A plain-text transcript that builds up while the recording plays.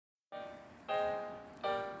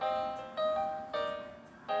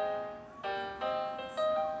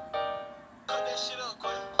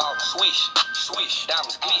Swish, swish,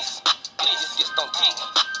 diamonds glitz, glitz, just don't tick,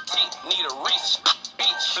 tick, need a wrist,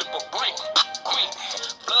 bitch, flip a brick, quick,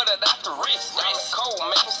 flooded out the wrist, cold,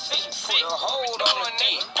 make me sick, put a hold on the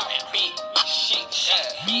dick, big shit,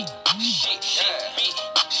 big shit, big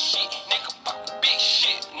shit, nigga, big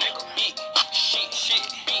shit, nigga, big shit,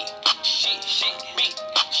 big shit, big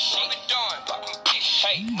shit, we doing, poppin' big shit,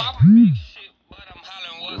 hey, poppin' big shit, but I'm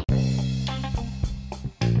hollering what?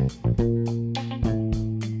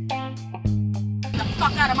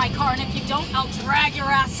 Fuck out of my car, and if you don't, I'll drag your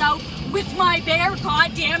ass out with my bare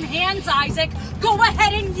goddamn hands, Isaac. Go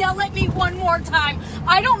ahead and yell at me one more time.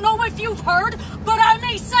 I don't know if you've heard, but I'm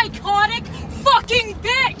a psychotic fucking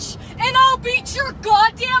bitch, and I'll beat your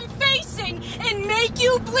goddamn face in and make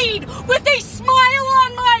you bleed with a smile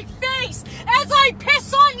on my face as I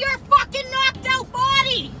piss on your fucking knocked out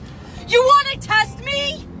body. You want to test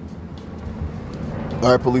me? All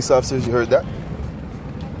right, police officers, you heard that?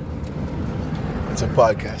 It's a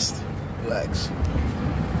podcast. Relax.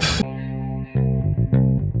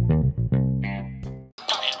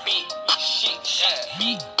 Big shit,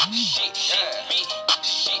 big shit, big